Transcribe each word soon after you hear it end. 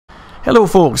Hello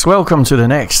folks, welcome to the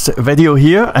next video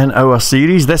here in our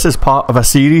series. This is part of a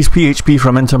series, PHP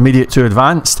from Intermediate to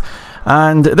Advanced,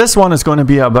 and this one is going to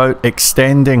be about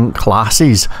extending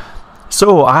classes.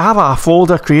 So I have a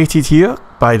folder created here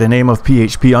by the name of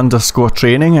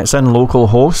PHP_training. It's in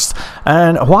localhost,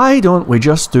 and why don't we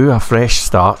just do a fresh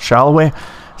start, shall we?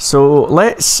 So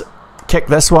let's kick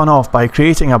this one off by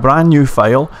creating a brand new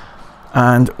file,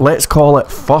 and let's call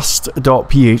it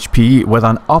first.php with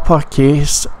an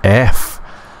uppercase F.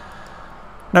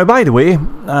 Now, by the way,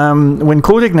 when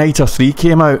CodeIgniter 3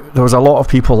 came out, there was a lot of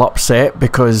people upset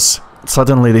because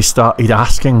suddenly they started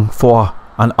asking for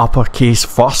an uppercase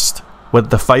first with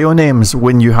the file names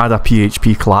when you had a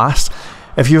PHP class.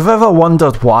 If you've ever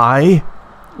wondered why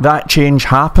that change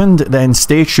happened, then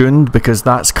stay tuned because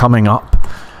that's coming up.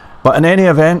 But in any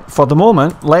event, for the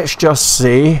moment, let's just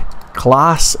say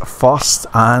class first,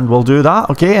 and we'll do that.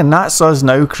 Okay, and that's us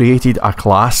now created a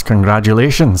class.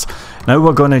 Congratulations. Now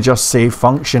we're going to just say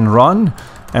function run,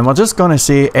 and we're just going to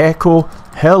say echo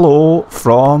hello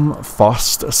from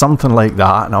first, something like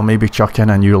that, and I'll maybe chuck in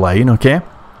a new line. Okay,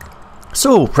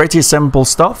 so pretty simple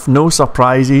stuff, no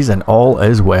surprises, and all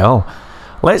is well.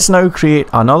 Let's now create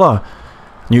another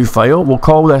new file. We'll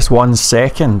call this 1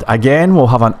 second. Again, we'll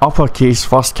have an uppercase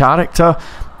first character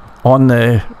on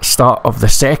the start of the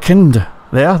second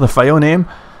there, the file name.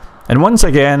 And once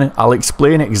again, I'll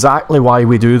explain exactly why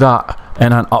we do that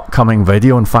in an upcoming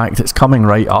video. In fact, it's coming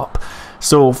right up.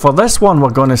 So for this one,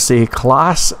 we're going to say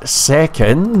class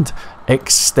second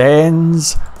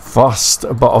extends first.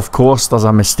 But of course, there's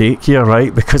a mistake here,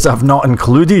 right? Because I've not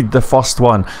included the first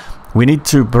one. We need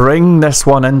to bring this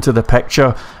one into the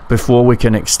picture before we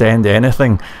can extend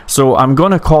anything. So I'm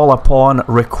going to call upon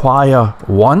require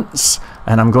once,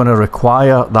 and I'm going to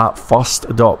require that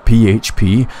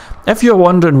first.php. If you're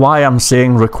wondering why I'm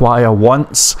saying require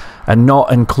once and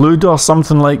not include or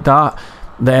something like that,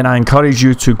 then I encourage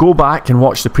you to go back and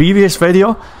watch the previous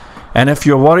video. And if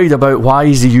you're worried about why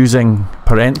is he using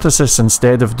parenthesis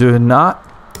instead of doing that,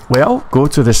 well, go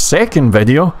to the second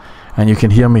video and you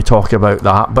can hear me talk about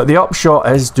that. But the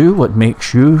upshot is, do what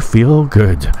makes you feel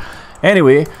good.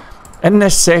 Anyway, in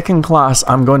this second class,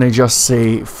 I'm going to just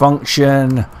say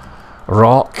function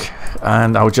rock,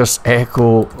 and I'll just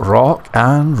echo rock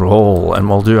and roll, and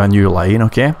we'll do a new line.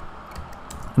 Okay,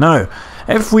 now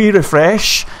if we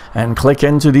refresh and click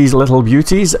into these little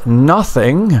beauties,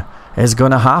 nothing is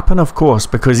going to happen, of course,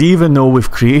 because even though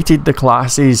we've created the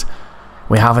classes,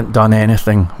 we haven't done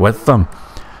anything with them.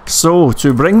 So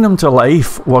to bring them to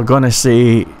life, we're going to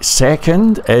say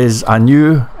second is a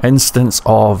new instance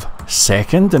of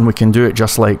second, and we can do it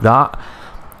just like that.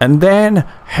 And then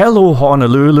hello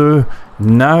Honolulu.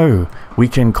 Now we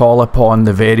can call upon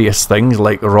the various things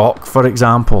like rock, for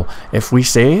example. If we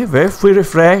save, if we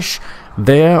refresh,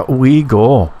 there we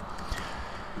go.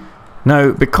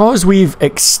 Now, because we've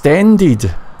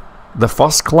extended the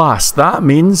first class, that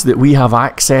means that we have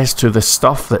access to the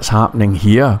stuff that's happening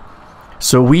here.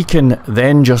 So we can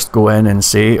then just go in and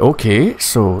say, okay,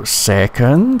 so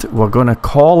second, we're going to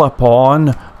call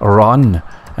upon run.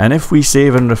 And if we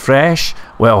save and refresh,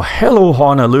 well, hello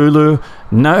Honolulu.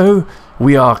 Now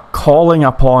we are calling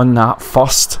upon that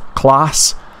first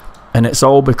class, and it's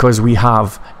all because we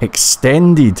have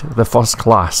extended the first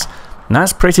class. And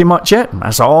that's pretty much it.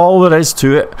 That's all there is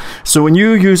to it. So when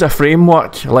you use a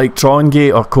framework like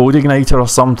Trongate or CodeIgniter or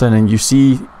something, and you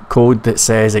see code that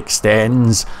says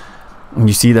extends, and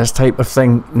you see this type of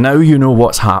thing, now you know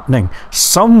what's happening.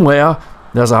 Somewhere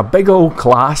there's a big old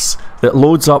class that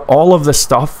loads up all of the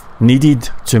stuff needed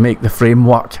to make the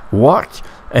framework work,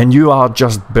 and you are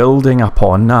just building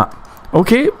upon that.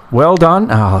 Okay, well done.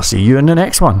 I'll see you in the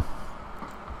next one.